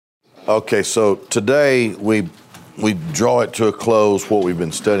Okay, so today we draw it to a close what we've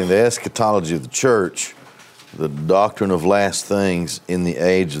been studying, the eschatology of the church, the doctrine of last things in the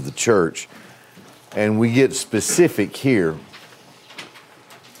age of the church. And we get specific here.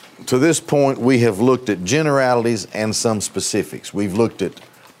 To this point, we have looked at generalities and some specifics. We've looked at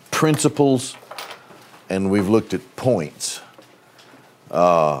principles and we've looked at points.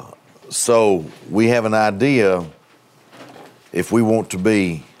 So we have an idea if we want to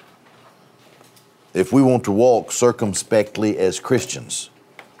walk circumspectly as Christians.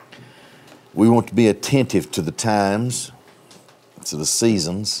 We want to be attentive to the times, to the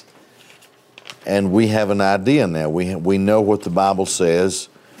seasons, and we have an idea now. We know what the Bible says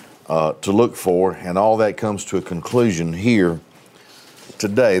to look for, and all that comes to a conclusion here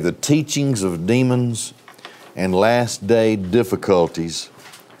today. The teachings of demons and last day difficulties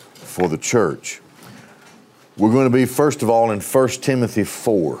for the church. We're going to be, first of all, in 1 Timothy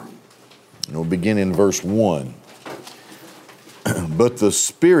 4. And we'll begin in verse 1. But the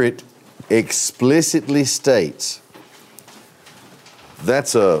Spirit explicitly states,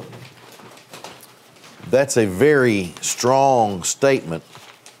 that's a very strong statement.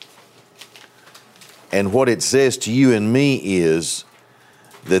 And what it says to you and me is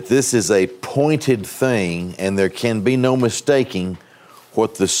that this is a pointed thing, and there can be no mistaking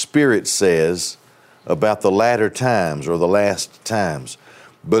what the Spirit says about the latter times or the last times.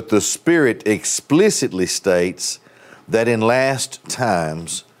 But the Spirit explicitly states that in last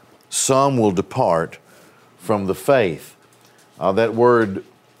times some will depart from the faith. That word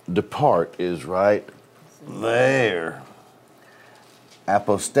depart is right there.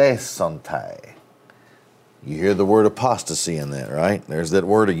 Apostasontai. You hear the word apostasy in that, right? There's that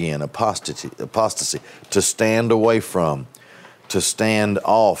word again, apostasy. To stand away from, to stand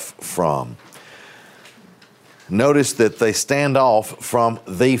off from. Notice that they stand off from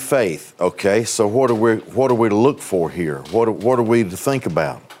the faith. Okay, so what are we to look for here? What are we to think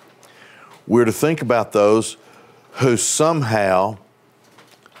about? We're to think about those who somehow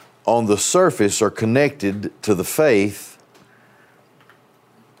on the surface are connected to the faith,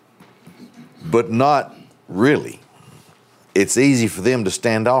 but not really. It's easy for them to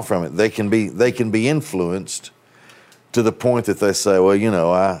stand off from it. They can be influenced to the point that they say, well, you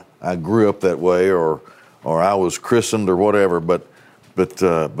know, I grew up that way, or I was christened or whatever, but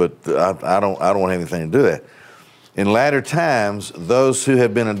I don't want anything to do with that. In latter times, those who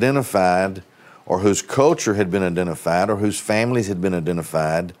have been identified, or whose culture had been identified, or whose families had been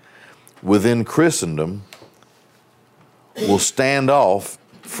identified within Christendom, will stand off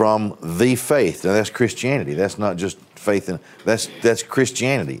from the faith. Now that's Christianity. That's not just faith that's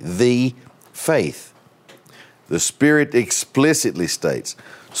Christianity. The faith. The Spirit explicitly states.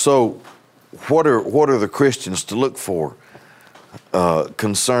 So what are the Christians to look for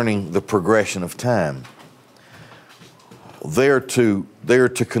concerning the progression of time? They are to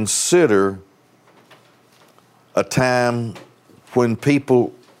consider a time when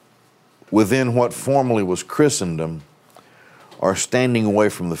people within what formerly was Christendom are standing away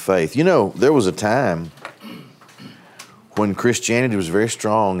from the faith. You know, there was a time when Christianity was very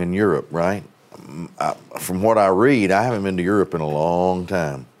strong in Europe, right? From what I read, I haven't been to Europe in a long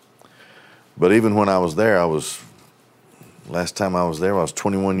time. But even when I was there, last time I was there, I was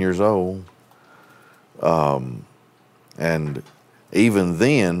 21 years old. And even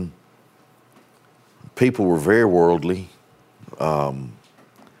then, people were very worldly.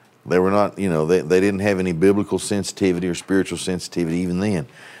 They were not, you know, they didn't have any biblical sensitivity or spiritual sensitivity even then.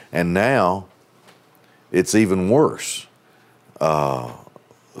 And now, it's even worse.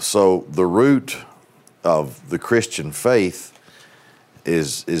 So the root of the Christian faith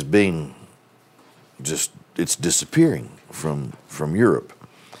is being it's disappearing from Europe.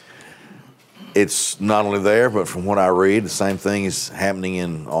 It's not only there, but from what I read, the same thing is happening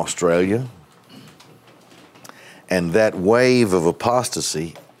in Australia. And that wave of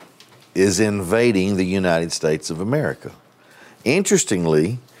apostasy is invading the United States of America.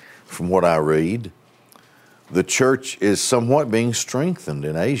 Interestingly, from what I read, the church is somewhat being strengthened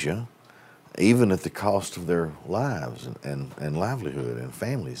in Asia, even at the cost of their lives and livelihood and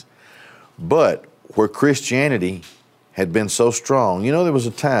families. But where Christianity had been so strong, you know, there was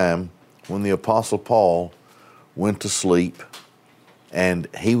a time when the Apostle Paul went to sleep and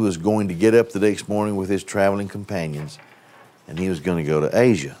he was going to get up the next morning with his traveling companions and he was going to go to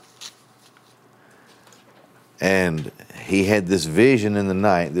Asia. And he had this vision in the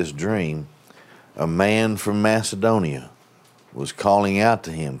night, this dream. A man from Macedonia was calling out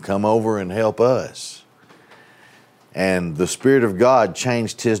to him, come over and help us. And the Spirit of God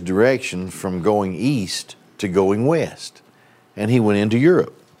changed his direction from going east to going west. And he went into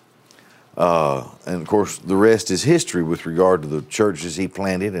Europe. And of course, the rest is history with regard to the churches he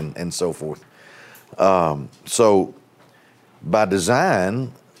planted and so forth. So by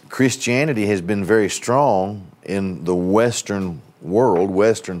design, Christianity has been very strong in the Western world,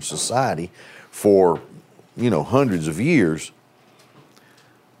 Western society, for hundreds of years.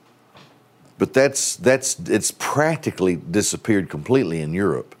 But it's practically disappeared completely in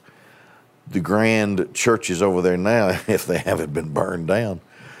Europe. The grand churches over there now, if they haven't been burned down,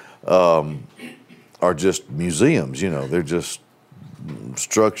 are just museums. They're just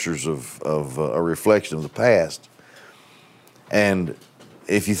structures of a reflection of the past. And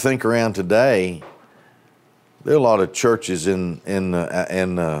if you think around today, there are a lot of churches in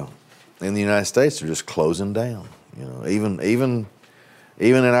the United States that are just closing down. Even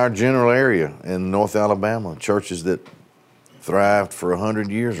in our general area in North Alabama, churches that thrived for 100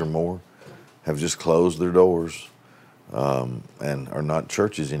 years or more have just closed their doors and are not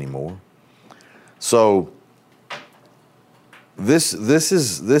churches anymore. So this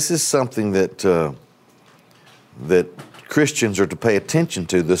is something that Christians are to pay attention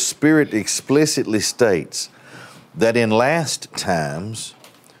to. The Spirit explicitly states that in last times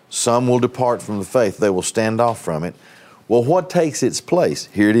some will depart from the faith; they will stand off from it. Well, what takes its place?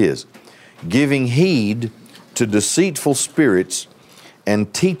 Here it is: giving heed to deceitful spirits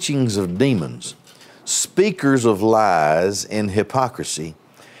and teachings of demons, speakers of lies and hypocrisy,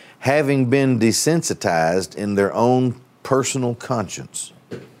 having been desensitized in their own personal conscience.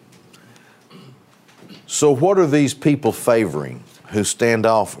 So what are these people favoring who stand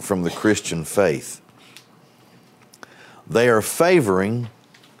off from the Christian faith? They are favoring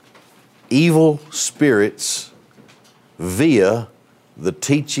evil spirits via the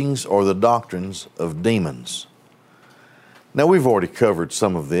teachings or the doctrines of demons. Now, we've already covered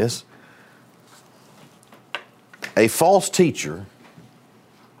some of this. A false teacher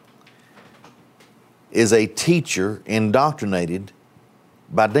is a teacher indoctrinated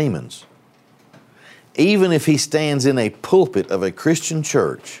by demons. Even if he stands in a pulpit of a Christian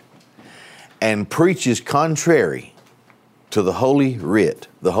church and preaches contrary to the Holy Writ,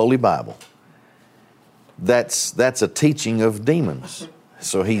 the Holy Bible, that's a teaching of demons.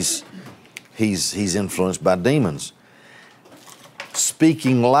 So he's influenced by demons.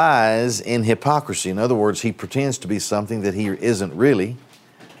 Speaking lies in hypocrisy. In other words, he pretends to be something that he isn't really.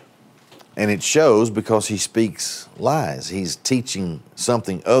 And it shows because he speaks lies. He's teaching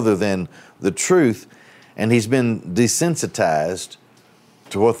something other than the truth, and he's been desensitized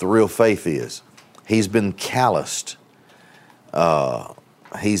to what the real faith is. He's been calloused.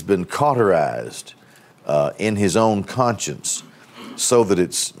 He's been cauterized in his own conscience so that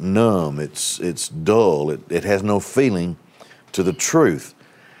it's numb, it's dull, it has no feeling to the truth.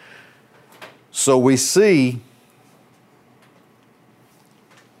 So we see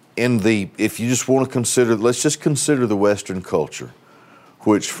if you just want to consider, let's just consider the Western culture,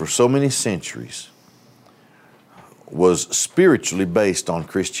 which for so many centuries was spiritually based on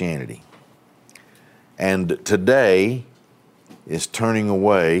Christianity, and today is turning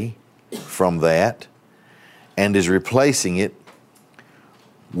away from that and is replacing it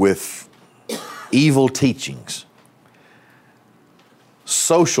with evil teachings,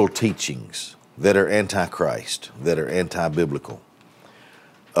 social teachings that are anti-Christ, that are anti-biblical,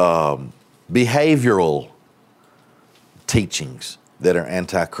 behavioral teachings that are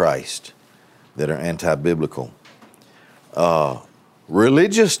anti-Christ, that are anti-biblical,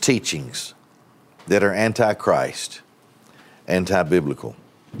 religious teachings that are anti-Christ, anti-biblical.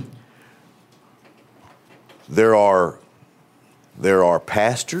 There are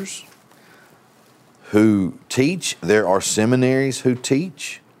pastors who teach, there are seminaries who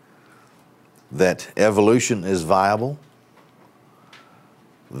teach that evolution is viable,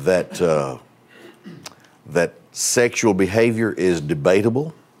 that sexual behavior is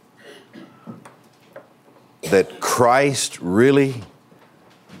debatable, that Christ really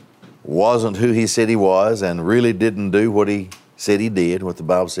wasn't who he said he was and really didn't do what he said he did, what the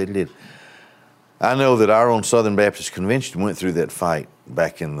Bible said he did. I know that our own Southern Baptist Convention went through that fight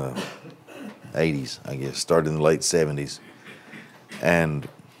back in the 80s, I guess, started in the late 70s, and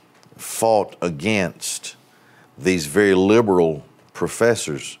fought against these very liberal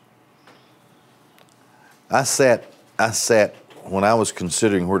professors. I sat when I was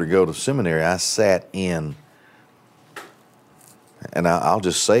considering where to go to seminary, I sat in, and I'll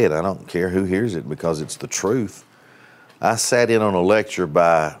just say it, I don't care who hears it because it's the truth. I sat in on a lecture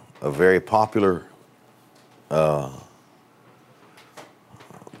by a very popular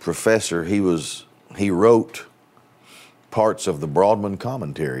professor. He wrote parts of the Broadman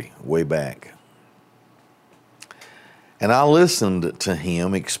Commentary way back. And I listened to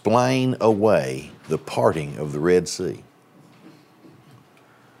him explain away the parting of the Red Sea.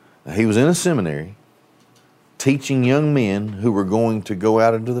 Now, he was in a seminary teaching young men who were going to go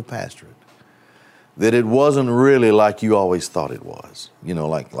out into the pastorate that it wasn't really like you always thought it was. You know,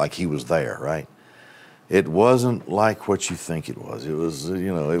 like he was there, right? It wasn't like what you think it was. It was,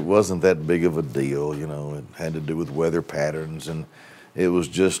 it wasn't that big of a deal. It had to do with weather patterns, and it was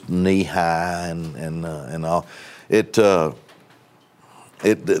just knee high and all. That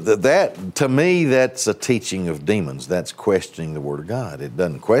to me, that's a teaching of demons. That's questioning the Word of God. It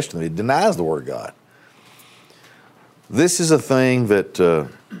doesn't question it; it denies the Word of God. This is a thing that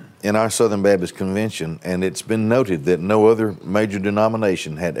in our Southern Baptist Convention, and it's been noted that no other major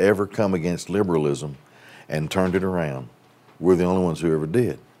denomination had ever come against liberalism and turned it around. We're the only ones who ever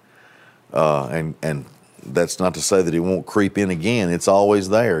did. And that's not to say that it won't creep in again. It's always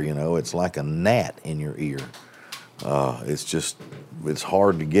there, It's like a gnat in your ear. It's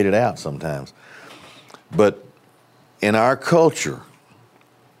hard to get it out sometimes. But in our culture,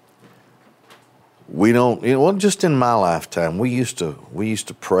 we don't, just in my lifetime, we used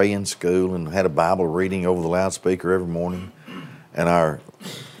to pray in school and had a Bible reading over the loudspeaker every morning. And our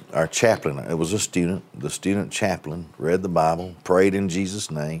chaplain, it was a student, the student chaplain read the Bible, prayed in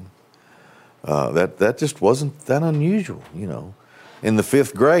Jesus' name. That just wasn't that unusual, In the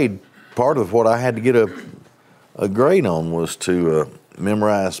 5th grade, part of what I had to get a grade on was to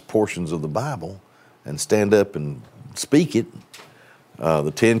memorize portions of the Bible and stand up and speak it.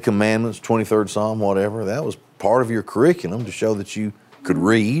 The 10 Commandments, 23rd Psalm, whatever, that was part of your curriculum to show that you could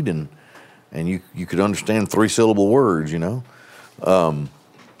read and you could understand 3-syllable words, And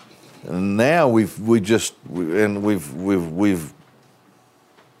now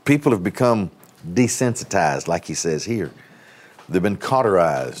people have become desensitized, like he says here. They've been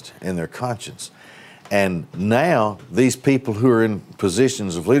cauterized in their conscience. And now these people who are in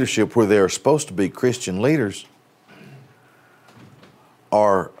positions of leadership where they are supposed to be Christian leaders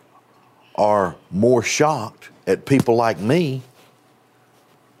are more shocked at people like me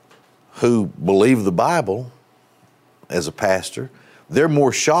who believe the Bible as a pastor. They're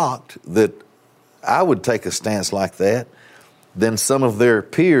more shocked that I would take a stance like that than some of their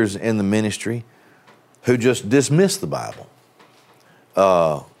peers in the ministry who just dismiss the Bible.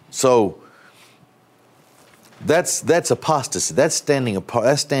 So that's apostasy. That's standing apart.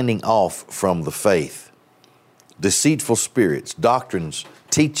 That's standing off from the faith. Deceitful spirits, doctrines,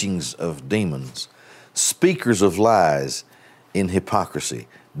 teachings of demons, speakers of lies in hypocrisy,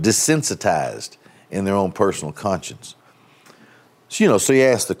 desensitized in their own personal conscience. So, so you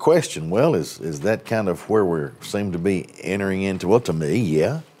ask the question, well, is that kind of where we seem to be entering into? Well, to me,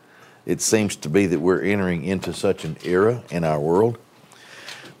 yeah. It seems to be that we're entering into such an era in our world.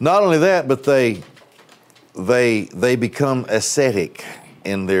 Not only that, but they become ascetic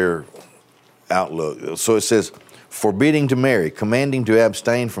in their outlook. So it says, forbidding to marry, commanding to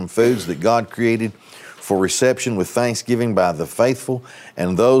abstain from foods that God created for reception with thanksgiving by the faithful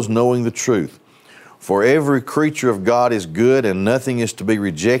and those knowing the truth. For every creature of God is good, and nothing is to be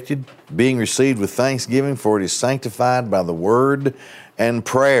rejected, being received with thanksgiving, for it is sanctified by the word and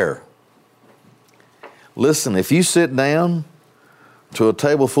prayer. Listen, if you sit down to a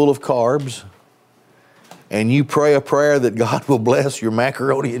table full of carbs and you pray a prayer that God will bless your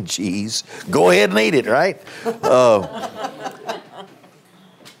macaroni and cheese, go ahead and eat it, right?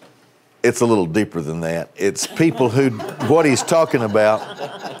 It's a little deeper than that. It's people who, what he's talking about,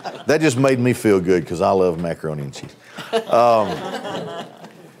 that just made me feel good because I love macaroni and cheese.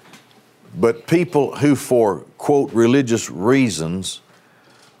 But people who, for, quote, religious reasons,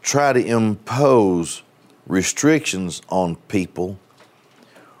 try to impose restrictions on people,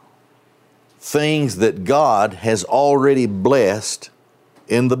 things that God has already blessed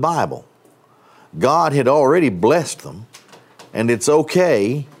in the Bible. God had already blessed them, and it's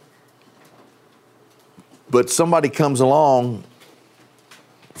okay, but somebody comes along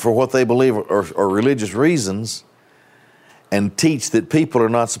for what they believe are religious reasons and teach that people are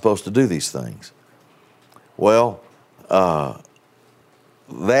not supposed to do these things. Well,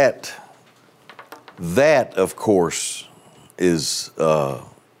 that of course is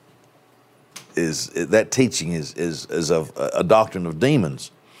that teaching is of a doctrine of demons.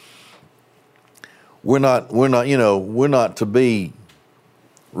 We're not to be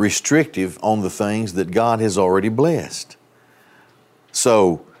restrictive on the things that God has already blessed.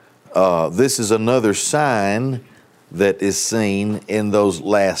 So this is another sign that is seen in those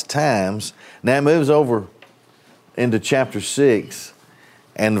last times. Now it moves over into chapter 6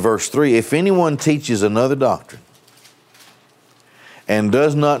 and verse 3. If anyone teaches another doctrine and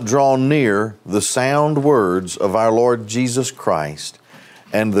does not draw near the sound words of our Lord Jesus Christ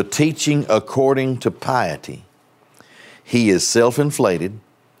and the teaching according to piety, he is self-inflated,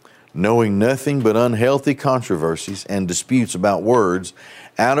 knowing nothing but unhealthy controversies and disputes about words,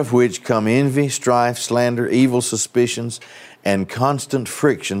 out of which come envy, strife, slander, evil suspicions, and constant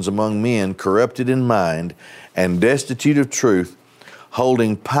frictions among men corrupted in mind and destitute of truth,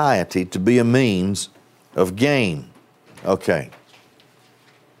 holding piety to be a means of gain. Okay.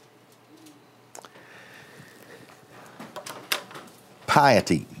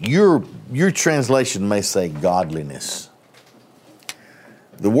 Piety. Your translation may say godliness.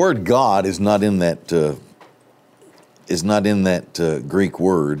 The word God is not in that Greek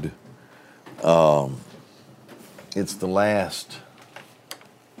word. It's the last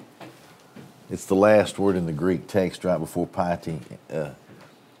word in the Greek text right before piety.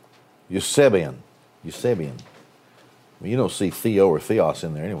 Eusebion. Well, you don't see theo or theos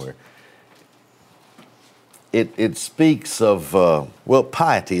in there anywhere. It speaks of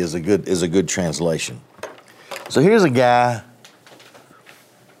piety is a good translation. So here's a guy.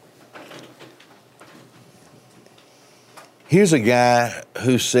 Here's a guy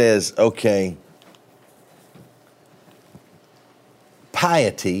who says, okay,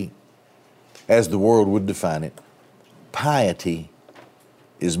 piety, as the world would define it, piety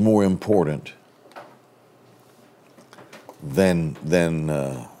is more important than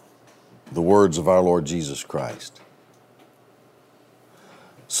the words of our Lord Jesus Christ.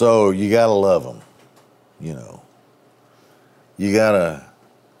 So you gotta love him, you know. You gotta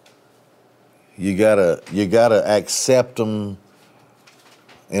accept them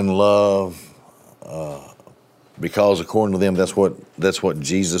in love, because according to them, that's what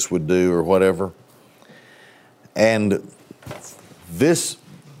Jesus would do or whatever. And this,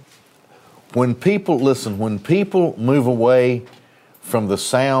 when people move away from the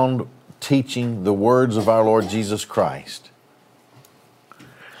sound teaching, the words of our Lord Jesus Christ,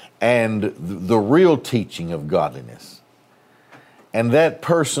 and the real teaching of godliness, and that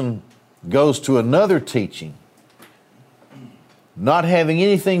person goes to another teaching, not having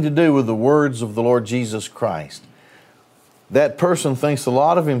anything to do with the words of the Lord Jesus Christ, that person thinks a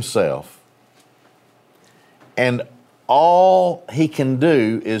lot of himself, and all he can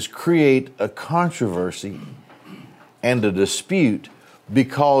do is create a controversy and a dispute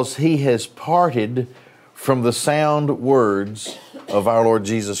because he has parted from the sound words of our Lord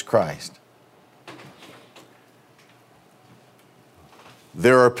Jesus Christ.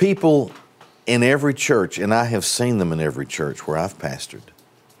 There are people in every church, and I have seen them in every church where I've pastored,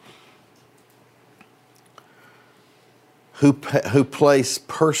 who place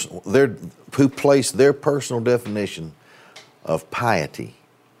their personal definition of piety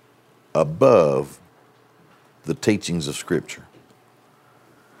above the teachings of Scripture.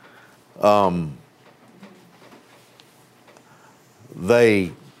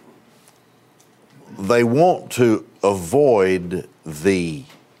 They want to avoid the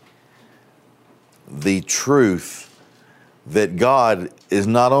truth that God is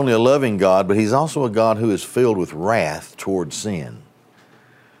not only a loving God, but He's also a God who is filled with wrath toward sin.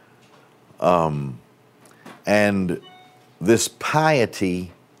 And this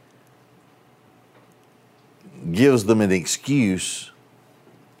piety gives them an excuse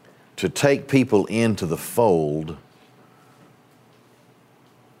to take people into the fold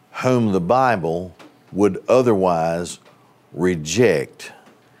whom the Bible would otherwise reject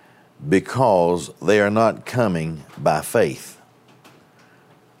because they are not coming by faith.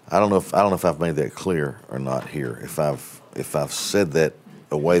 I don't know if I've made that clear or not here. If I've said that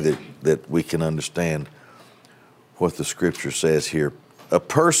a way that we can understand what the Scripture says here. A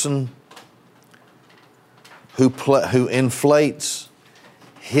person who inflates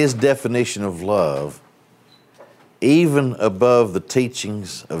his definition of love even above the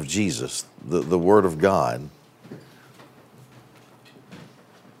teachings of Jesus, the Word of God,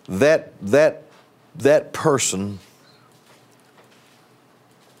 that person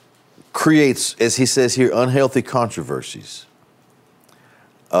creates, as he says here, unhealthy controversies.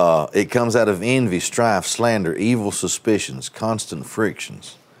 It comes out of envy, strife, slander, evil suspicions, constant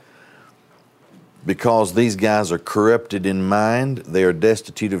frictions. Because these guys are corrupted in mind, they are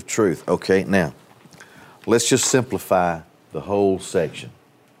destitute of truth. Okay, now, let's just simplify the whole section.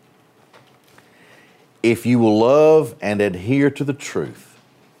 If you will love and adhere to the truth,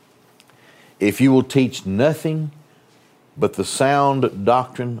 if you will teach nothing but the sound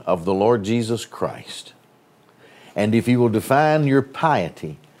doctrine of the Lord Jesus Christ, and if you will define your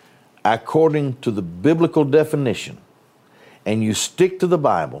piety according to the biblical definition, and you stick to the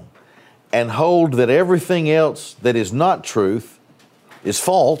Bible, and hold that everything else that is not truth is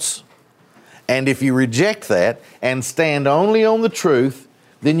false. And if you reject that and stand only on the truth,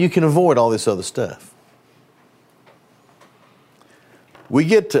 then you can avoid all this other stuff. We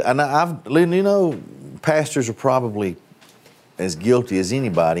get to, and pastors are probably as guilty as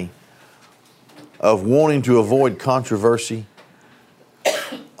anybody of wanting to avoid controversy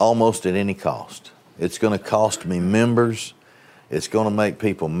almost at any cost. It's going to cost me members. It's going to make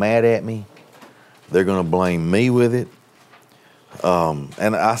people mad at me. They're going to blame me with it.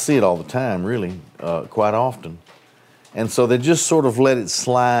 And I see it all the time, really, quite often. And so they just sort of let it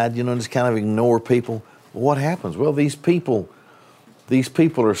slide, just kind of ignore people. What happens? Well, these people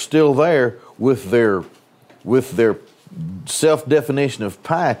are still there with their self-definition of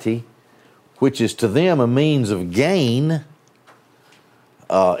piety, which is to them a means of gain.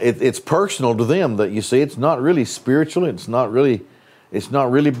 It's personal to them. That you see, it's not really spiritual. It's not really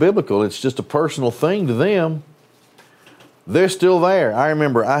biblical. It's just a personal thing to them. They're still there. I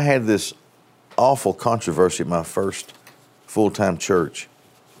remember I had this awful controversy at my first full-time church.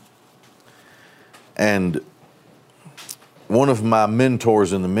 And one of my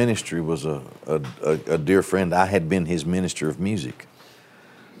mentors in the ministry was a dear friend. I had been his minister of music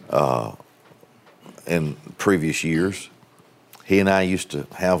in previous years. He and I used to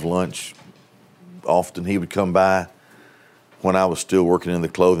have lunch often. He would come by when I was still working in the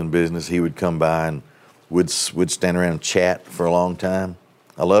clothing business. He would come by and we'd stand around and chat for a long time.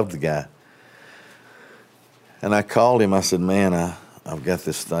 I loved the guy. And I called him. I said, man, I've got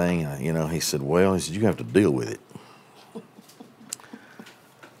this thing. He said, well, you have to deal with it.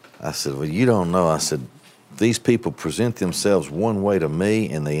 I said, well, you don't know. I said, these people present themselves one way to me,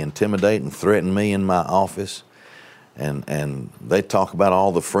 and they intimidate and threaten me in my office. And they talk about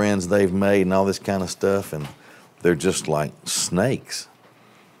all the friends they've made and all this kind of stuff, and they're just like snakes.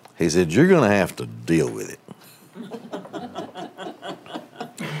 He said, you're going to have to deal with it.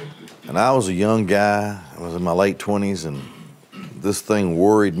 And I was a young guy. I was in my late 20s, and this thing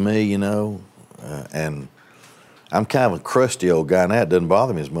worried me, and I'm kind of a crusty old guy now. It doesn't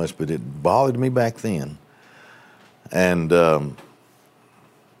bother me as much, but it bothered me back then. And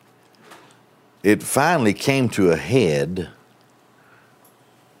it finally came to a head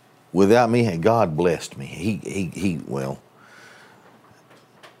without me. God blessed me.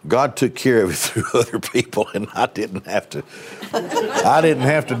 God took care of it through other people, and I didn't have to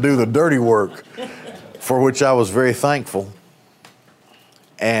do the dirty work, for which I was very thankful.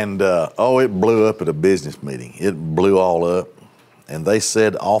 And it blew up at a business meeting. It blew all up, and they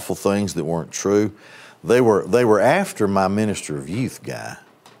said awful things that weren't true. They were after my minister of youth guy.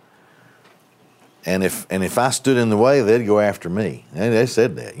 And if I stood in the way, they'd go after me. And they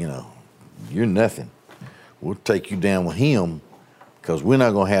said that, you're nothing. We'll take you down with him, because we're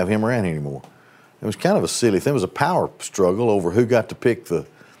not going to have him around here anymore. It was kind of a silly thing. It was a power struggle over who got to pick the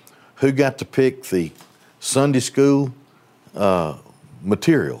Sunday school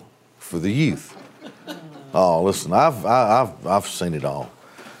material for the youth. Oh, listen, I've seen it all,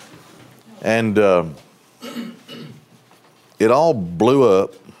 and it all blew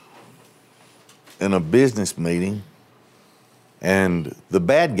up in a business meeting, and the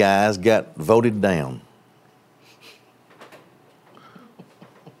bad guys got voted down.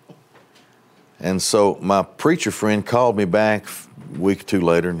 And so my preacher friend called me back a week or two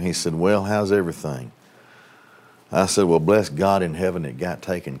later, and he said, well, how's everything? I said, well, bless God in heaven, it got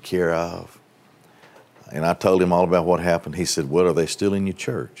taken care of. And I told him all about what happened. He said, well, are they still in your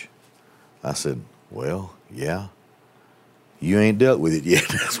church? I said, well, yeah. You ain't dealt with it yet.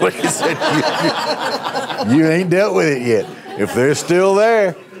 That's what he said. You ain't dealt with it yet. If they're still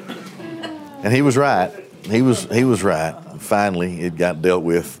there. And he was right. He was right. Finally, it got dealt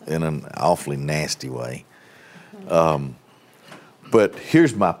with in an awfully nasty way. But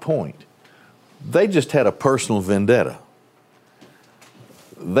here's my point. They just had a personal vendetta.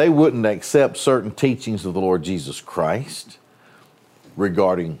 They wouldn't accept certain teachings of the Lord Jesus Christ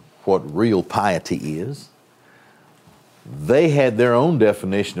regarding what real piety is. They had their own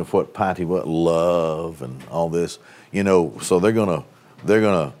definition of what piety was, love and all this, so they're gonna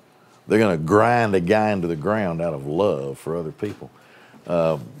grind a guy into the ground out of love for other people.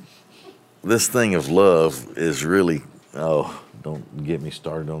 This thing of love is really, don't get me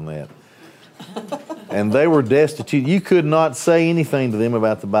started on that. And they were destitute. You could not say anything to them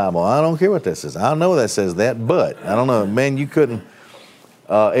about the Bible. I don't care what that says. I know that says that, but I don't know. Man, you couldn't.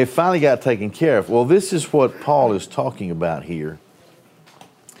 It finally got taken care of. Well, this is what Paul is talking about here.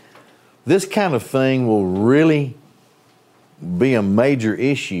 This kind of thing will really be a major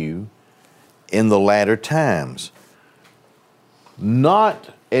issue in the latter times.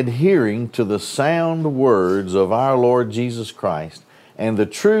 Not adhering to the sound words of our Lord Jesus Christ and the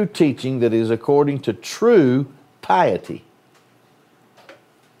true teaching that is according to true piety.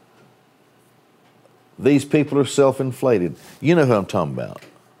 These people are self-inflated. You know who I'm talking about.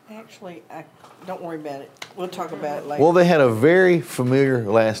 Actually, don't worry about it. We'll talk about it later. Well, they had a very familiar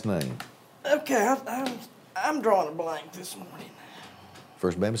last name. Okay, I'm drawing a blank this morning.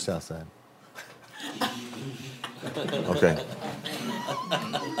 First Baptist Southside. Okay.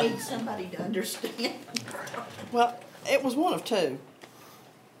 Need somebody to understand. Well, it was one of two.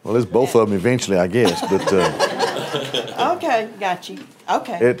 Well, it's both of them eventually, I guess. But Okay, got you.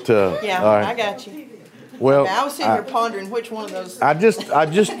 Okay. yeah, all right. I got you. Well, Now, I was sitting here pondering which one of those I just,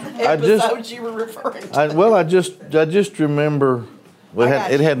 episodes you were referring to. I just remember.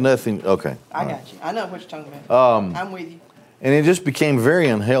 Well, it had nothing. Okay. I got you. I know what you're talking about. I'm with you. And it just became very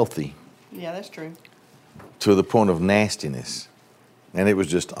unhealthy Yeah, that's true. to the point of nastiness, and it was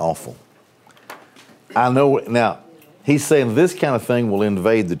just awful. I know now. He's saying this kind of thing will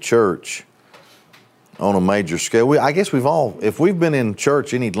invade the church on a major scale. I guess if we've been in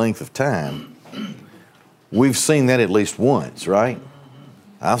church any length of time, we've seen that at least once, right?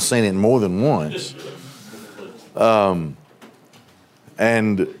 I've seen it more than once. And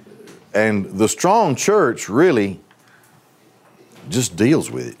the strong church really just deals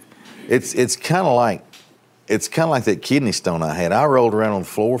with it. It's kind of like that kidney stone I had. I rolled around on the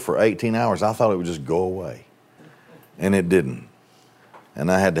floor for 18 hours. I thought it would just go away. And it didn't. And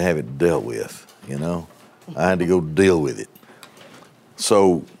I had to have it dealt with, you know. I had to go deal with it.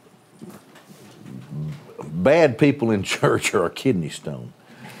 So bad people in church are a kidney stone.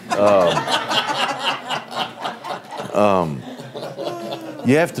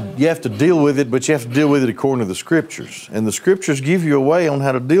 You have to deal with it, but you have to deal with it according to the Scriptures. And the Scriptures give you a way on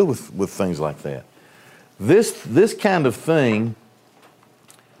how to deal with things like that. This kind of thing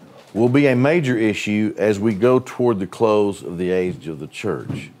will be a major issue as we go toward the close of the age of the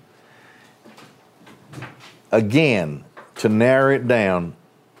church. Again, to narrow it down,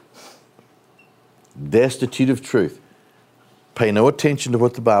 destitute of truth. Pay no attention to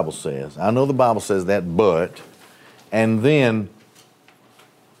what the Bible says. I know the Bible says that, but, and then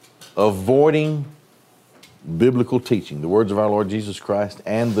avoiding biblical teaching, the words of our Lord Jesus Christ,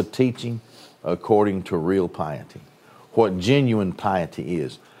 and the teaching according to real piety. What genuine piety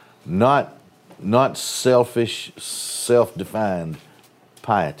is. Not selfish, self-defined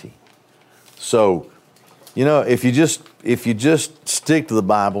piety. So, you know, if you just stick to the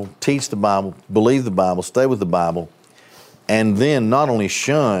Bible, teach the Bible, believe the Bible, stay with the Bible, and then not only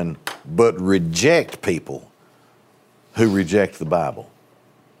shun, but reject people who reject the Bible.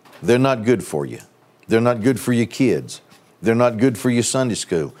 They're not good for you. They're not good for your kids. They're not good for your Sunday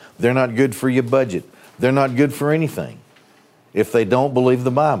school. They're not good for your budget. They're not good for anything if they don't believe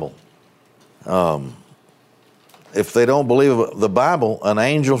the Bible. If they don't believe the Bible, an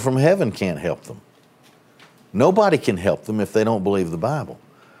angel from heaven can't help them. Nobody can help them if they don't believe the Bible.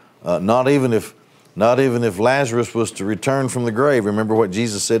 Not even if Lazarus was to return from the grave. Remember what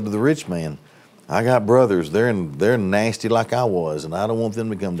Jesus said to the rich man. I got brothers. They're nasty like I was, and I don't want them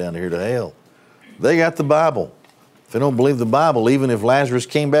to come down here to hell. They got the Bible. If they don't believe the Bible, even if Lazarus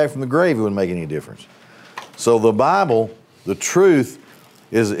came back from the grave, it wouldn't make any difference. So the Bible, the truth,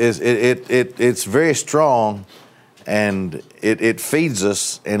 it's very strong, and it feeds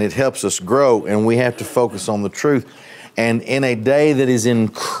us and it helps us grow, and we have to focus on the truth. And in a day that is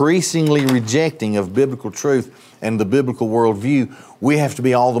increasingly rejecting of biblical truth and the biblical worldview, we have to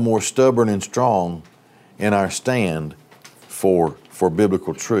be all the more stubborn and strong in our stand for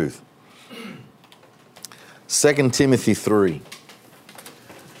biblical truth. 2 Timothy 3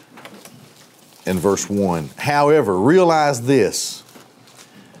 and verse 1. However, realize this,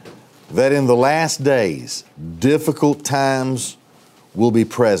 that in the last days, difficult times will be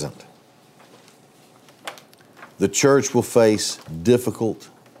present. The church will face difficult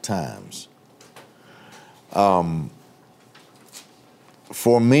times. For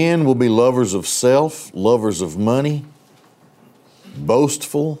men will be lovers of self, lovers of money,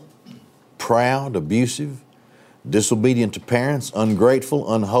 boastful, proud, abusive, disobedient to parents,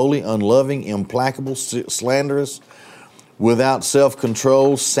 ungrateful, unholy, unloving, implacable, slanderous, without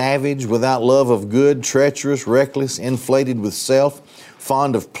self-control, savage, without love of good, treacherous, reckless, inflated with self,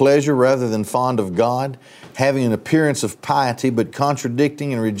 fond of pleasure rather than fond of God, having an appearance of piety but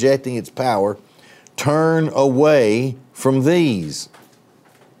contradicting and rejecting its power. Turn away from these.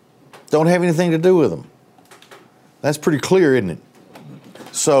 Don't have anything to do with them. That's pretty clear, isn't it?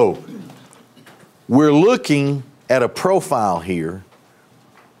 So, we're looking at a profile here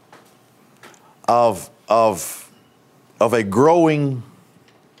of a growing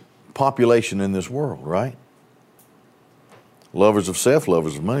population in this world, right? lovers of self,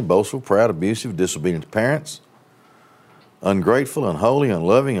 lovers of money, boastful, proud, abusive, disobedient to parents, ungrateful, unholy,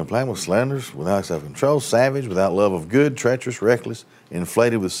 unloving, implacable, slanderous, without self-control, savage, without love of good, treacherous, reckless,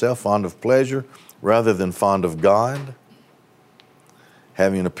 inflated with self, fond of pleasure rather than fond of God,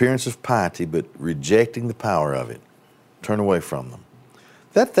 having an appearance of piety but rejecting the power of it. Turn away from them.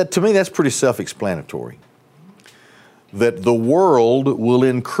 That to me, that's pretty self-explanatory. That the world will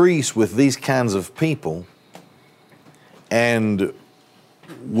increase with these kinds of people and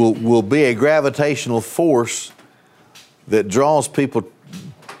will be a gravitational force that draws people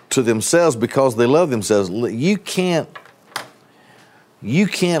to themselves because they love themselves. You can't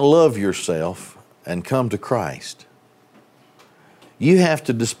love yourself and come to Christ. You have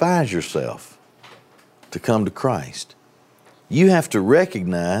to despise yourself to come to Christ. You have to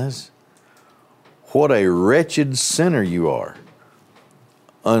recognize what a wretched sinner you are.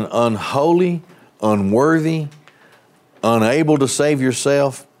 Unholy, unworthy, unable to save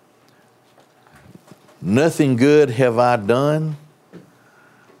yourself. Nothing good have I done,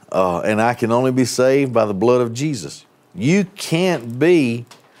 and I can only be saved by the blood of Jesus. You can't be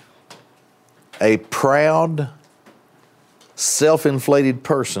a proud, self-inflated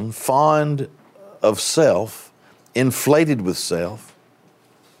person, fond of self, inflated with self,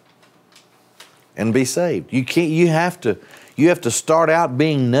 and be saved. You can't. You have to start out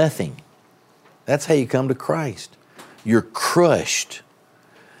being nothing. That's how you come to Christ. You're crushed,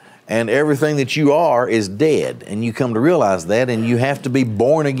 and everything that you are is dead, and you come to realize that, and you have to be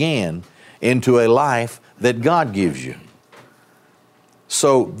born again into a life that God gives you.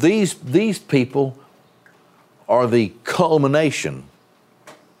 So these people are the culmination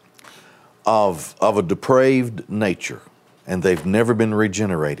of a depraved nature, and they've never been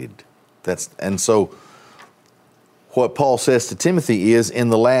regenerated. And so what Paul says to Timothy is, in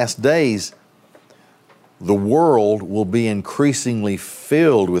the last days, the world will be increasingly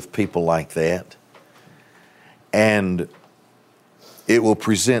filled with people like that, and it will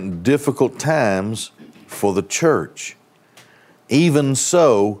present difficult times for the church. Even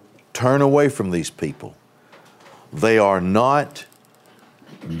so, turn away from these people. They are not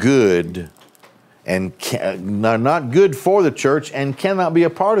good, and they're not good for the church and cannot be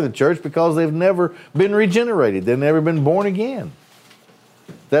a part of the church because they've never been regenerated. They've never been born again.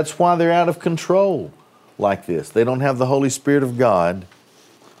 That's why they're out of control like this. They don't have the Holy Spirit of God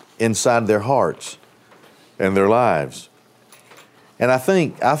inside their hearts and their lives. And I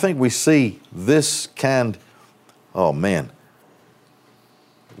think we see this kind, oh man,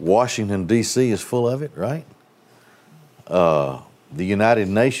 Washington, D.C. is full of it, right? The United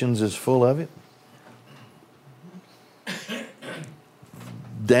Nations is full of it.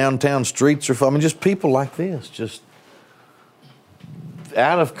 Downtown streets are full. I mean, just people like this, just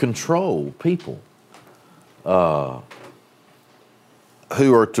out of control people who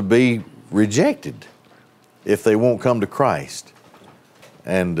are to be rejected if they won't come to Christ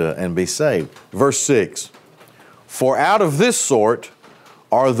and be saved. Verse 6, for out of this sort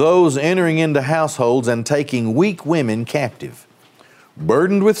are those entering into households and taking weak women captive,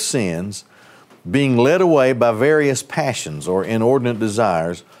 burdened with sins, being led away by various passions or inordinate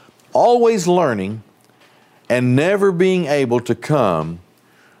desires, always learning and never being able to come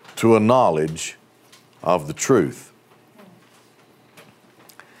to a knowledge of the truth.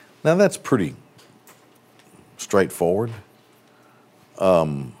 Now that's pretty straightforward. For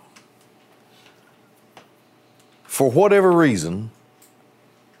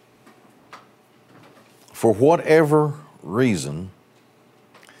whatever reason,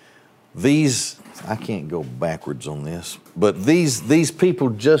 these, I can't go backwards on this, but these people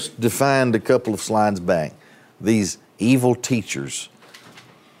just defined a couple of slides back, these evil teachers.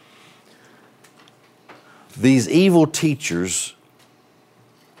 These evil teachers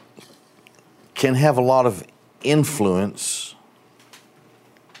can have a lot of influence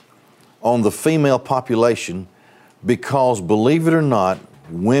on the female population because, believe it or not,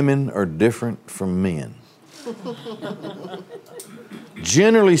 women are different from men.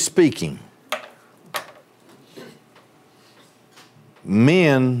 Generally speaking,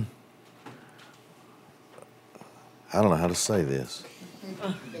 men, I don't know how to say this.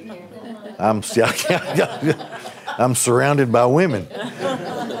 I'm surrounded by women.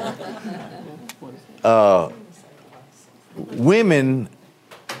 Women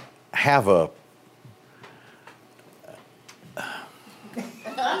have a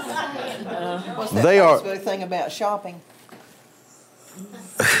What's that They are- Facebook thing about shopping?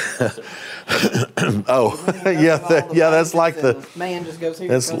 oh yeah, that's like the man just goes here.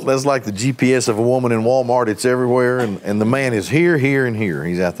 that's like the GPS of a woman in Walmart. It's everywhere, and the man is here, here, and here.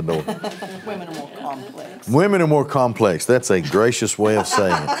 He's at the door. Women are more complex. Women are more complex. That's a gracious way of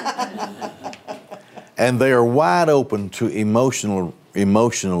saying it. And they are wide open to emotional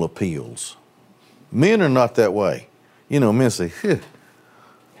appeals. Men are not that way. You know, men say,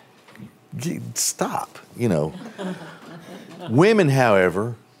 stop, you know. Women,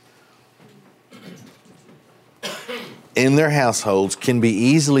 however, in their households can be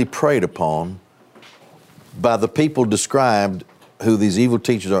easily preyed upon by the people described who these evil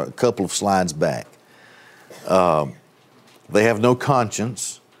teachers are a couple of slides back. They have no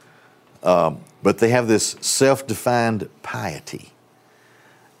conscience, but they have this self-defined piety,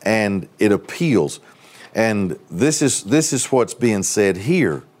 and it appeals. And this is what's being said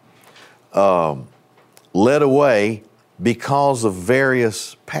here. Led away because of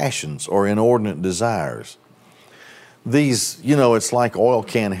various passions or inordinate desires. These, you know, it's like Oil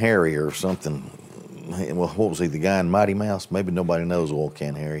Can Harry or something. Well, what was he, the guy in Mighty Mouse? Maybe nobody knows Oil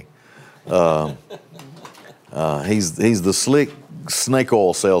Can Harry. He's the slick snake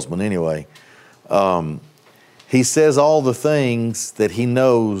oil salesman anyway. He says all the things that he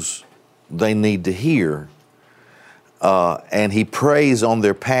knows they need to hear, and he preys on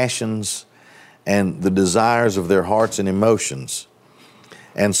their passions and the desires of their hearts and emotions.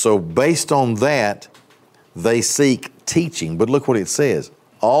 And so based on that, they seek teaching. But look what it says,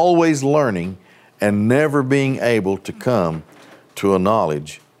 always learning and never being able to come to a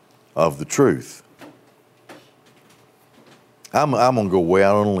knowledge of the truth. I'm gonna go way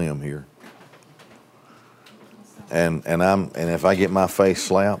out on a limb here. And if I get my face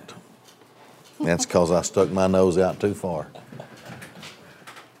slapped, that's because I stuck my nose out too far.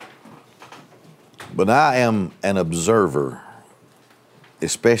 But I am an observer,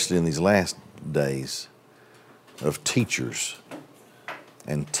 especially in these last days, of teachers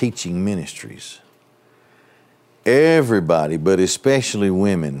and teaching ministries. Everybody, but especially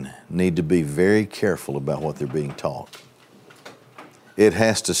women, need to be very careful about what they're being taught. It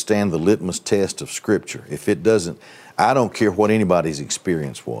has to stand the litmus test of Scripture. If it doesn't, I don't care what anybody's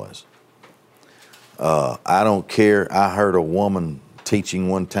experience was. I don't care. I heard a woman teaching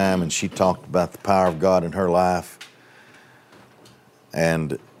one time, and she talked about the power of God in her life.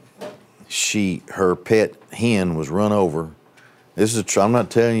 And her pet hen was run over. This is I'm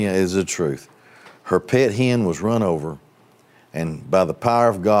not telling you, it's the truth. Her pet hen was run over, and by the power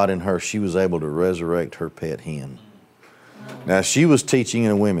of God in her, she was able to resurrect her pet hen. Now, she was teaching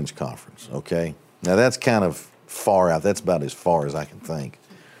in a women's conference, okay? Now, that's kind of far out. That's about as far as I can think.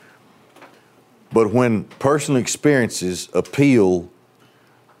 But when personal experiences appeal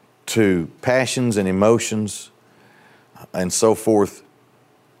to passions and emotions and so forth,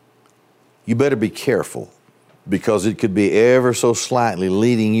 you better be careful, because it could be ever so slightly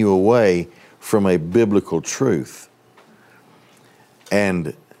leading you away from a biblical truth.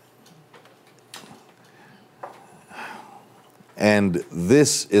 And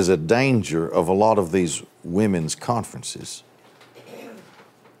this is a danger of a lot of these women's conferences,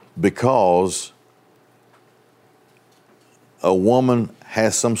 because a woman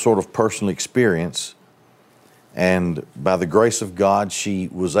has some sort of personal experience, and by the grace of God, she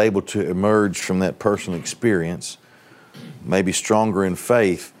was able to emerge from that personal experience, maybe stronger in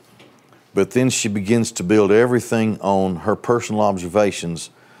faith, but then she begins to build everything on her personal observations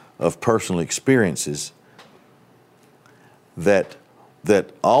of personal experiences that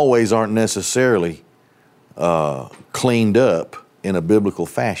always aren't necessarily cleaned up in a biblical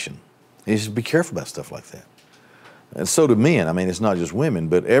fashion. You should be careful about stuff like that. And so do men. I mean, it's not just women,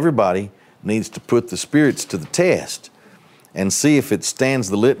 but everybody needs to put the spirits to the test and see if it stands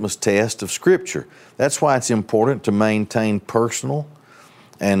the litmus test of Scripture. That's why it's important to maintain personal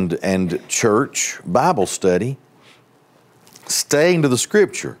and church Bible study, staying to the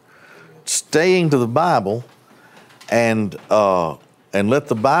Scripture, staying to the Bible, and let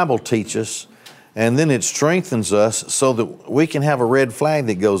the Bible teach us, and then it strengthens us so that we can have a red flag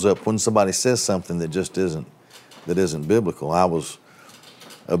that goes up when somebody says something that just isn't biblical. I was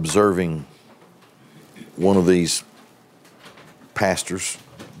observing one of these pastors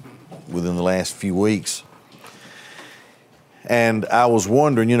within the last few weeks, and I was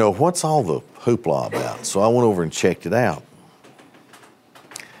wondering, you know, what's all the hoopla about? So I went over and checked it out.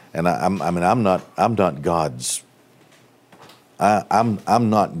 And I'm not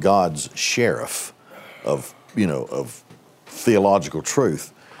God's sheriff of theological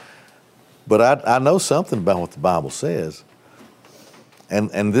truth, but I know something about what the Bible says.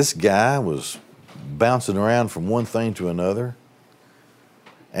 And this guy was bouncing around from one thing to another,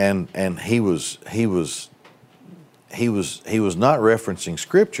 and he was not referencing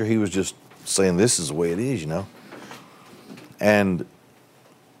Scripture. He was just saying this is the way it is, you know. And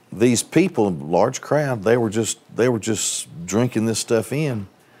these people, large crowd, they were just drinking this stuff in.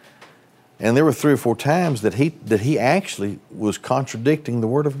 And there were 3 or 4 times that he actually was contradicting the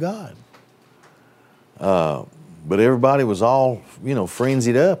Word of God. But everybody was all,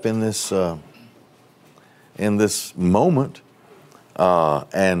 frenzied up in this moment,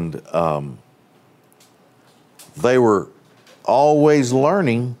 and they were always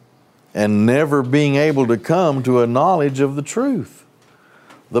learning and never being able to come to a knowledge of the truth.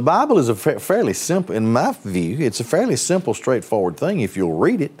 The Bible is a fairly simple, in my view, it's a fairly simple, straightforward thing if you'll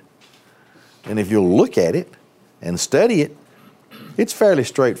read it. And if you'll look at it and study it, it's fairly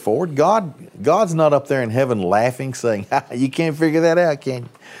straightforward. God's not up there in heaven laughing, saying, you can't figure that out, can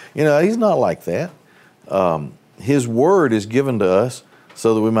you? He's not like that. His Word is given to us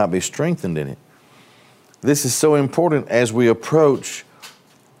so that we might be strengthened in it. This is so important as we approach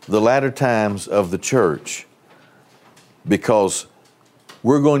the latter times of the church, because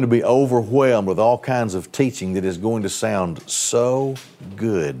we're going to be overwhelmed with all kinds of teaching that is going to sound so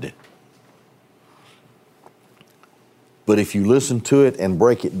good. But if you listen to it and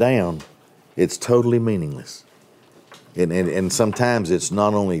break it down, it's totally meaningless. And sometimes it's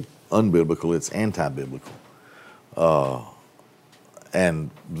not only unbiblical, it's anti-biblical.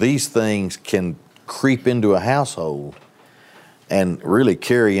 And these things can creep into a household and really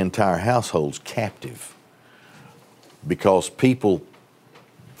carry entire households captive, because people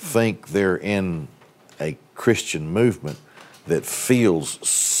think they're in a Christian movement that feels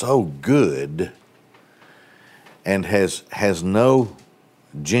so good and has no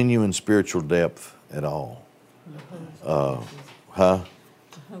genuine spiritual depth at all.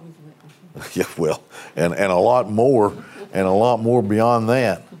 Yeah, well, and a lot more beyond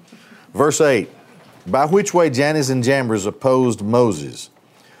that. Verse 8, by which way Jannes and Jambres opposed Moses,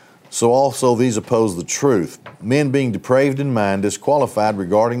 so also these oppose the truth, men being depraved in mind, disqualified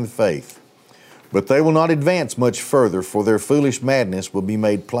regarding the faith. But they will not advance much further, for their foolish madness will be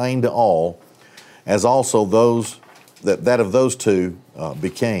made plain to all, as also that of those two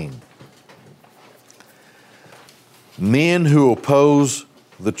became. Men who oppose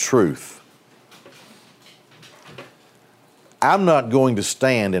the truth. I'm not going to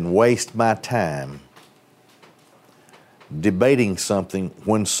stand and waste my time debating something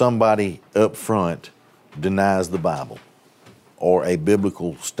when somebody up front denies the Bible or a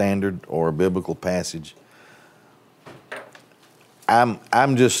biblical standard or a biblical passage. I'm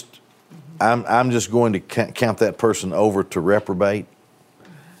just going to count that person over to reprobate,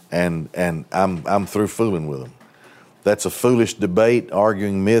 and I'm through fooling with them. That's a foolish debate,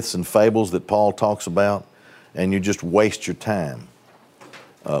 arguing myths and fables that Paul talks about, and you just waste your time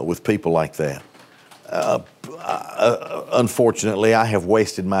with people like that. Unfortunately, I have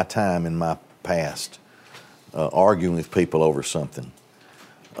wasted my time in my past arguing with people over something,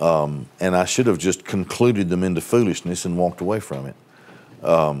 and I should have just concluded them into foolishness and walked away from it.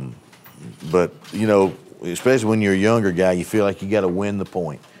 But, especially when you're a younger guy, you feel like you got to win the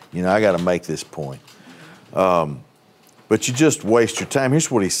point. I got to make this point. But you just waste your time. Here's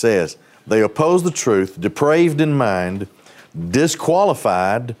what he says. They oppose the truth, depraved in mind,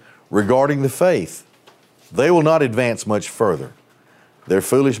 disqualified regarding the faith. They will not advance much further. Their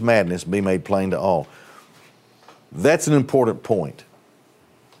foolish madness be made plain to all. That's an important point.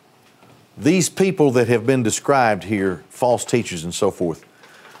 These people that have been described here, false teachers and so forth,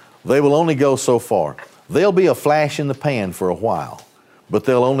 they will only go so far. They'll be a flash in the pan for a while, but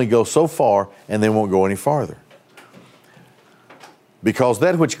they'll only go so far and they won't go any farther. Because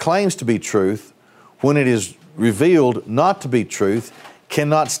that which claims to be truth, when it is revealed not to be truth,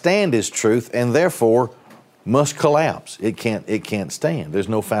 cannot stand as truth, and therefore must collapse. It can't stand. There's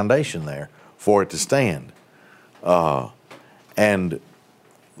no foundation there for it to stand. And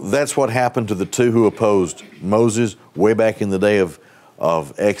that's what happened to the two who opposed Moses way back in the day of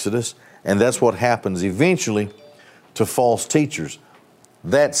Exodus, and that's what happens eventually to false teachers.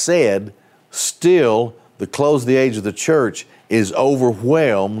 That said, still, the close of the age of the church is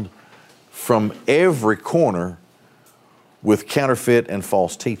overwhelmed from every corner with counterfeit and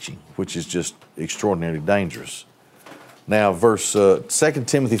false teaching, which is just extraordinarily dangerous. Now, 2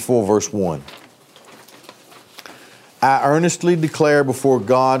 Timothy 4, verse 1. I earnestly declare before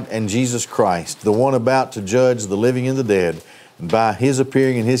God and Jesus Christ, the one about to judge the living and the dead, and by His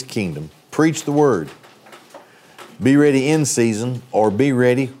appearing in His kingdom, preach the word. Be ready in season, or be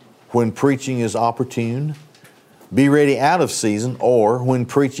ready when preaching is opportune. Be ready out of season, or when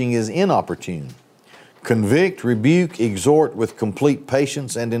preaching is inopportune. Convict, rebuke, exhort with complete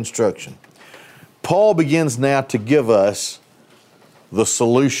patience and instruction. Paul begins now to give us the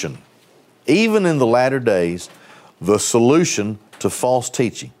solution. Even in the latter days, the solution to false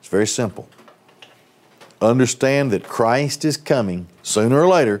teaching. It's very simple. Understand that Christ is coming. Sooner or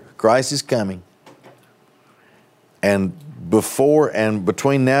later, Christ is coming. And before and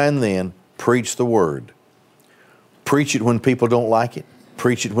between now and then, preach the Word. Preach it when people don't like it.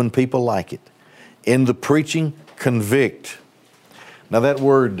 Preach it when people like it. In the preaching, convict. Now that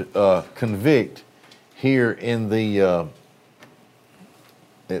word convict here in the,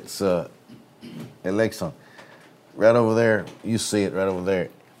 it's Alexon, right over there, you see it right over there.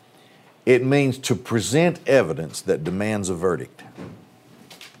 It means to present evidence that demands a verdict.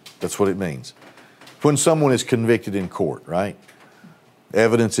 That's what it means. When someone is convicted in court, right?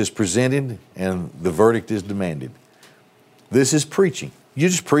 Evidence is presented and the verdict is demanded. This is preaching. You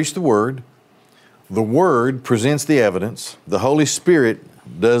just preach the Word. The Word presents the evidence. The Holy Spirit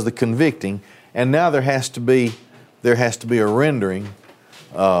does the convicting. And now there has to be a rendering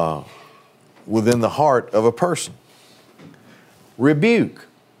within the heart of a person. Rebuke.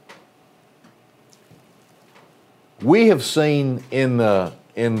 We have seen in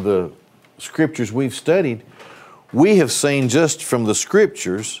the Scriptures we've studied, we have seen just from the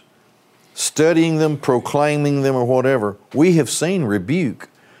Scriptures, studying them, proclaiming them, or whatever, we have seen rebuke.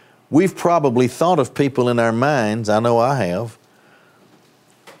 We've probably thought of people in our minds, I know I have,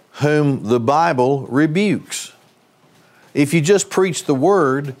 whom the Bible rebukes. If you just preach the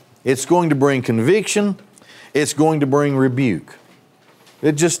Word, it's going to bring conviction, it's going to bring rebuke.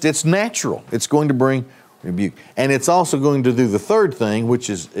 It's natural. It's going to bring rebuke. And it's also going to do the third thing, which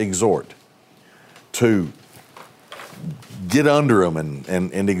is exhort. To get under them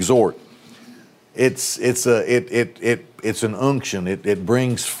and exhort. It's an unction. It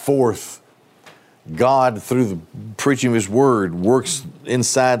brings forth God through the preaching of His Word, works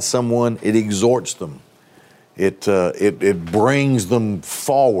inside someone. It exhorts them. It brings them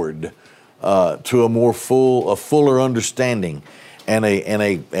forward to a fuller understanding and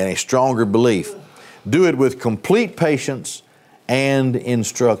a stronger belief. Do it with complete patience and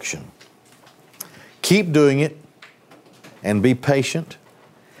instruction. Keep doing it and be patient.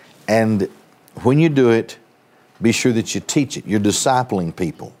 And when you do it, be sure that you teach it. You're discipling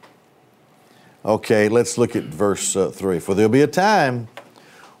people. Okay, let's look at verse 3. For there'll be a time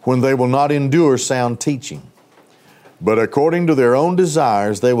when they will not endure sound teaching, but according to their own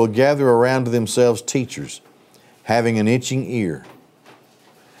desires, they will gather around to themselves teachers, having an itching ear.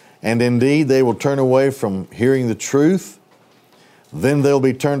 And indeed, they will turn away from hearing the truth. Then they'll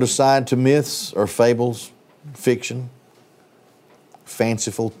be turned aside to myths or fables, fiction,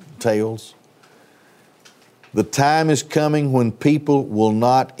 fanciful tales. The time is coming when people will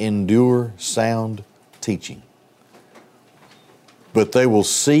not endure sound teaching, but they will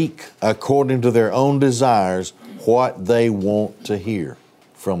seek, according to their own desires, what they want to hear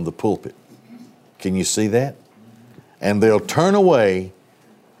from the pulpit. Can you see that? And they'll turn away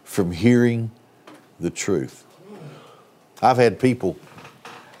from hearing the truth. I have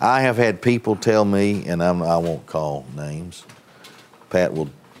had people tell me, and I won't call names. Pat will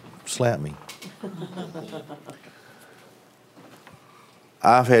slap me.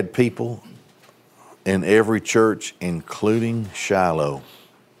 I've had people in every church, including Shiloh,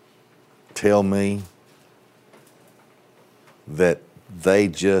 tell me that they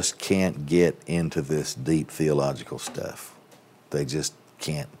just can't get into this deep theological stuff. They just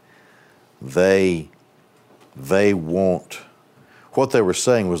can't. They want, what they were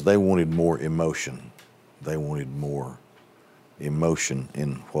saying was they wanted more emotion. They wanted more emotion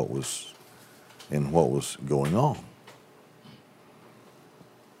in what was going on.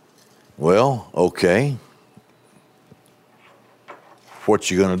 Well, okay. What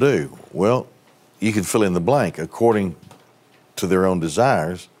you going to do? Well, you can fill in the blank. According to their own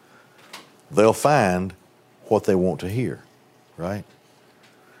desires, they'll find what they want to hear, right?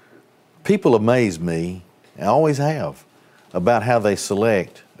 People amaze me, I always have, about how they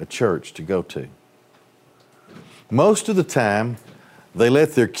select a church to go to. Most of the time, they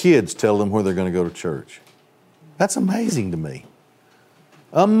let their kids tell them where they're going to go to church. That's amazing to me.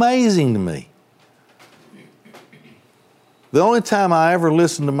 Amazing to me. The only time I ever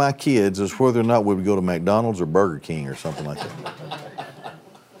listen to my kids is whether or not we would go to McDonald's or Burger King or something like that.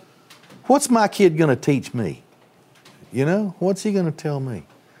 What's my kid going to teach me? You know, what's he going to tell me?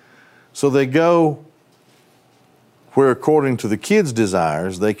 So they go where, according to the kids'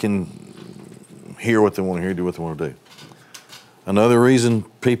 desires, they can hear what they want to hear, do what they want to do. Another reason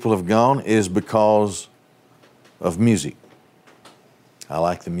people have gone is because of music. I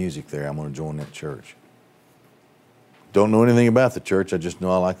like the music there. I'm going to join that church. Don't know anything about the church. I just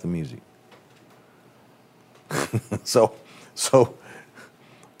know I like the music. So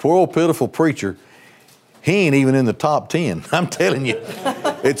poor old pitiful preacher, He ain't even in the top 10. I'm telling you.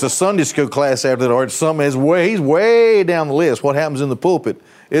 It's a Sunday school class after that, or it's something he's way down the list. What happens in the pulpit,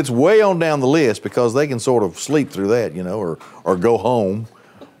 it's way on down the list because they can sort of sleep through that, or go home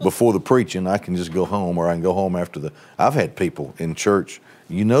before the preaching. I can just go home, or I can go home after I've had people in church,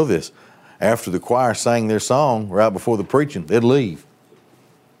 you know this, after the choir sang their song right before the preaching, they'd leave.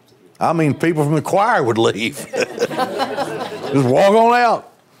 I mean, people from the choir would leave. Just walk on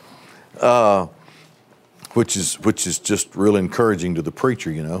out. Which is just real encouraging to the preacher,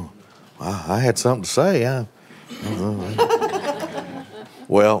 I had something to say.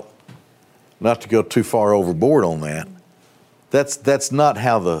 Well, not to go too far overboard on that. That's not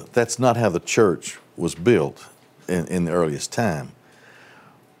how the church was built in the earliest time.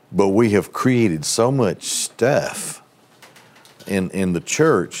 But we have created so much stuff in the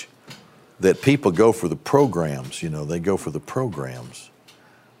church that people go for the programs. They go for the programs.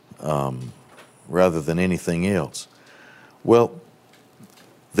 Rather than anything else. Well,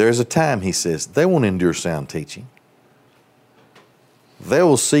 there's a time, he says, they won't endure sound teaching. They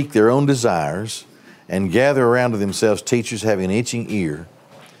will seek their own desires and gather around to themselves teachers having an itching ear,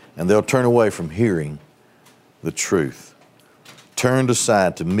 and they'll turn away from hearing the truth. Turned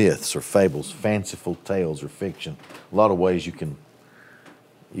aside to myths or fables, fanciful tales or fiction. A lot of ways you can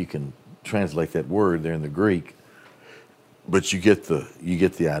translate that word there in the Greek, but you get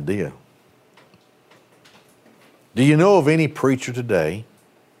the idea. Do you know of any preacher today,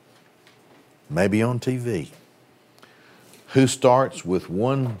 maybe on TV, who starts with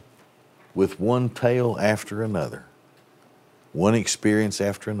one tale after another, one experience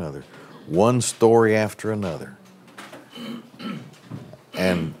after another, one story after another,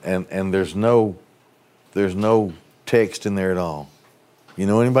 and there's no text in there at all? You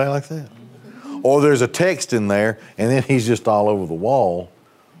know anybody like that? Or there's a text in there, and then he's just all over the wall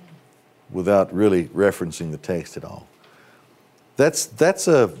without really referencing the text at all. That's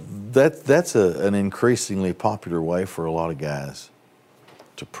an increasingly popular way for a lot of guys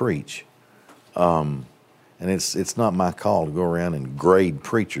to preach, and it's not my call to go around and grade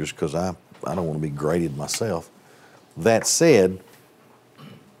preachers because I don't want to be graded myself. That said,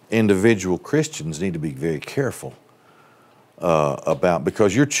 individual Christians need to be very careful about,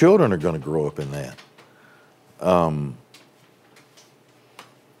 because your children are going to grow up in that.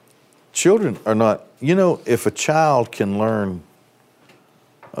 Children are not, if a child can learn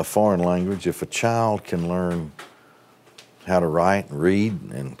a foreign language, if a child can learn how to write and read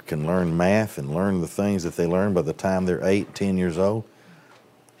and can learn math and learn the things that they learn by the time they're 8, 10 years old,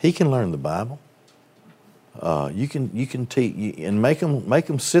 he can learn the Bible. You can teach and make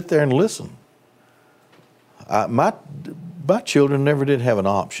them sit there and listen. My children never did have an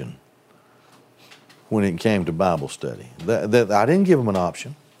option when it came to Bible study. I didn't give them an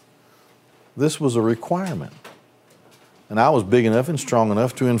option. This was a requirement. And I was big enough and strong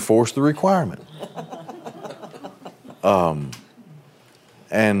enough to enforce the requirement. And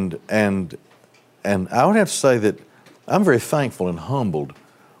I would have to say that I'm very thankful and humbled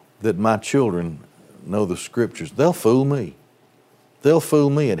that my children know the Scriptures. They'll fool me. They'll fool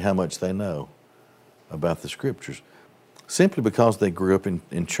me at how much they know about the Scriptures, simply because they grew up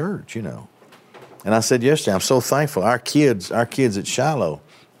in church, And I said yesterday, I'm so thankful. Our kids at Shiloh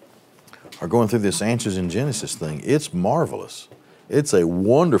are going through this Answers in Genesis thing. It's marvelous. It's a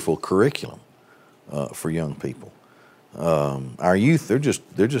wonderful curriculum for young people. Our youth, they're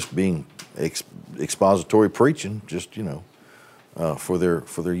just being expository preaching, just for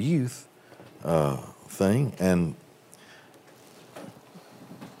their youth thing. And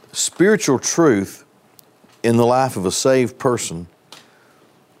spiritual truth in the life of a saved person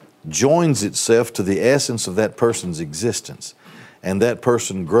joins itself to the essence of that person's existence. And that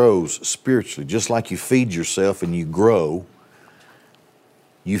person grows spiritually. Just like you feed yourself and you grow,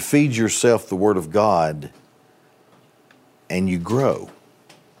 you feed yourself the Word of God and you grow.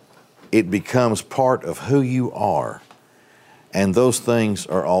 It becomes part of who you are. And those things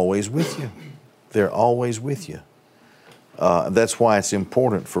are always with you. They're always with you. That's why it's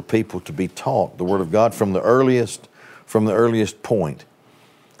important for people to be taught the Word of God from the earliest point.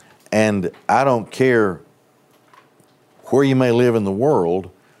 And I don't care where you may live in the world,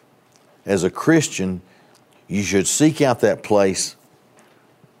 as a Christian, you should seek out that place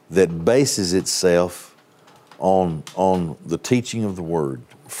that bases itself on the teaching of the Word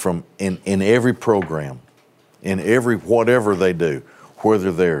in every program, in every whatever they do,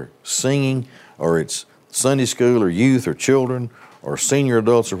 whether they're singing or it's Sunday school or youth or children or senior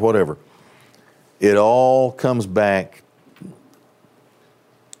adults or whatever. It all comes back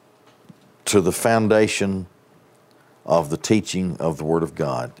to the foundation of the teaching of the Word of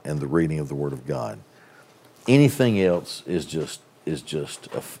God and the reading of the Word of God. Anything else is just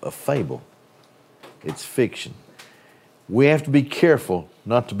a fable. It's fiction. We have to be careful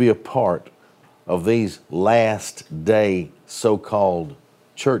not to be a part of these last day so-called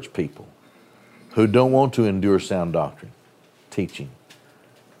church people who don't want to endure sound doctrine, teaching,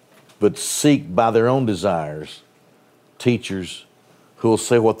 but seek by their own desires teachers who will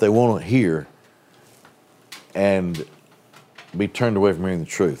say what they want to hear and be turned away from hearing the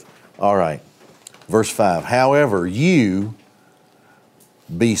truth. All right, verse 5. However, you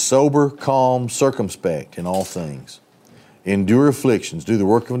be sober, calm, circumspect in all things. Endure afflictions, do the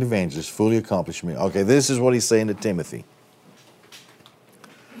work of an evangelist, fully accomplish me. Okay, this is what he's saying to Timothy.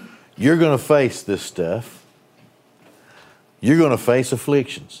 You're going to face this stuff. You're going to face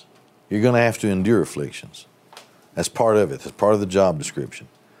afflictions. You're going to have to endure afflictions. That's part of it. That's part of the job description.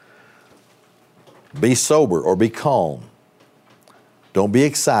 Be sober or be calm. Don't be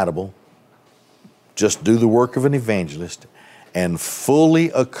excitable. Just do the work of an evangelist and fully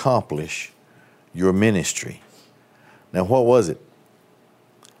accomplish your ministry. Now, what was it?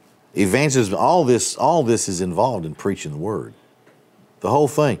 Evangelism, all this is involved in preaching the word. The whole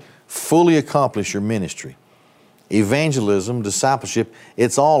thing. Fully accomplish your ministry. Evangelism, discipleship,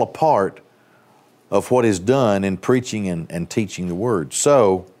 it's all a part of what is done in preaching and teaching the word.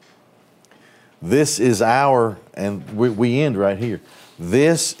 So, this is and we end right here.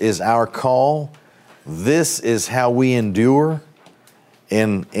 This is our call. This is how we endure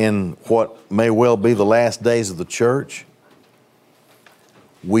in what may well be the last days of the church.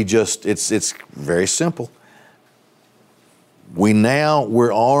 It's very simple.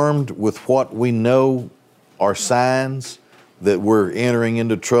 We're armed with what we know are signs that we're entering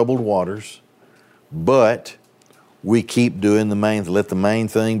into troubled waters, but we keep doing let the main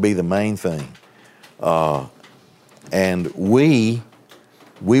thing be the main thing. And we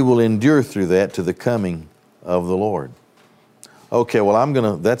will endure through that to the coming of the Lord. Okay,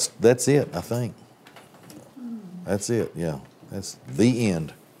 well, that's it, I think. That's it, yeah. That's the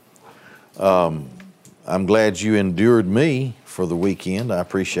end. I'm glad you endured me for the weekend. I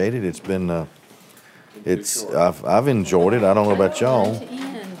appreciate it. It's been, I've enjoyed it. I don't know about y'all.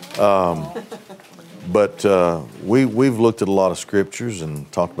 But we've looked at a lot of scriptures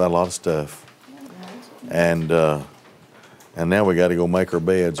and talked about a lot of stuff. And now we got to go make our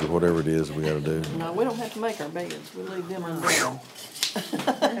beds or whatever it is we got to do. No, we don't have to make our beds. We leave them undone.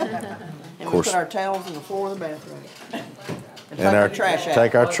 And we course. put our towels in the floor of the bathroom. And take And our trash out.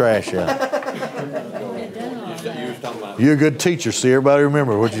 Take our trash out. You're a good teacher, see? Everybody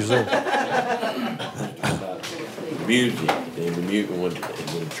remember what you said. Music, and when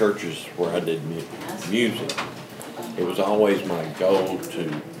churches where I did music, it was always my goal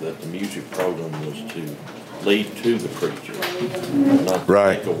that the music program was to lead to the preacher, not to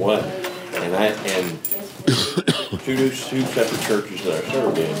Right. take away. And two separate churches that I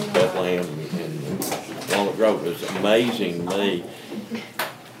served in, Bethlehem and Walnut Grove, it was amazing to me.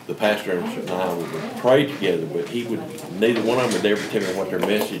 The pastor and I would pray together, but neither one of them would ever tell me what their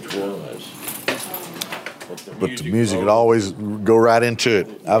message was. But the music would always go right into it.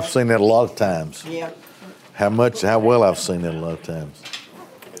 I've seen that a lot of times. Yeah. How well I've seen that a lot of times.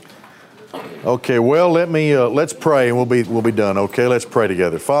 Okay, well, let's pray and we'll be done. Okay, let's pray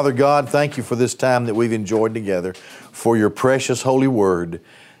together. Father God, thank you for this time that we've enjoyed together, for your precious holy word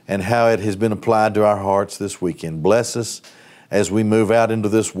and how it has been applied to our hearts this weekend. Bless us as we move out into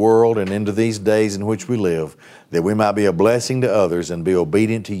this world and into these days in which we live, that we might be a blessing to others and be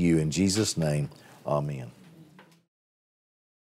obedient to you. In Jesus' name, amen.